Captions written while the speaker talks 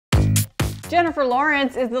Jennifer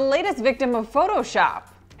Lawrence is the latest victim of Photoshop,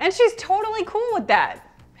 and she's totally cool with that.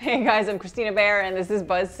 Hey guys, I'm Kristina Behr and this is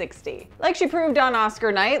Buzz 60. Like she proved on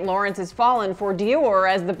Oscar night, Lawrence has fallen for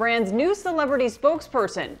Dior as the brand's new celebrity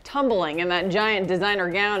spokesperson, tumbling in that giant designer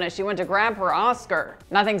gown as she went to grab her Oscar.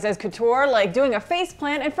 Nothing says couture like doing a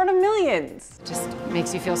faceplant in front of millions. Just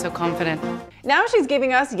makes you feel so confident. Now she's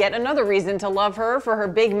giving us yet another reason to love her for her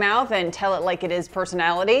big mouth and tell it like it is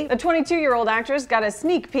personality. The 22-year-old actress got a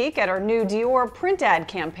sneak peek at her new Dior print ad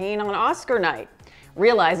campaign on Oscar night.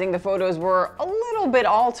 Realizing the photos were a little bit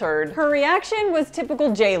altered, her reaction was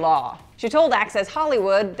typical J-Law. She told Access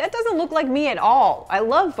Hollywood, "That doesn't look like me at all. I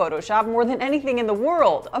love Photoshop more than anything in the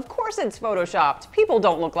world. Of course it's Photoshopped. People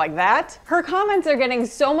don't look like that." Her comments are getting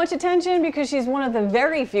so much attention because she's one of the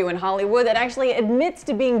very few in Hollywood that actually admits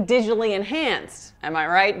to being digitally enhanced. Am I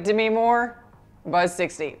right, Demi Moore? Buzz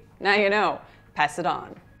 60. Now you know. Pass it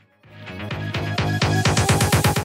on.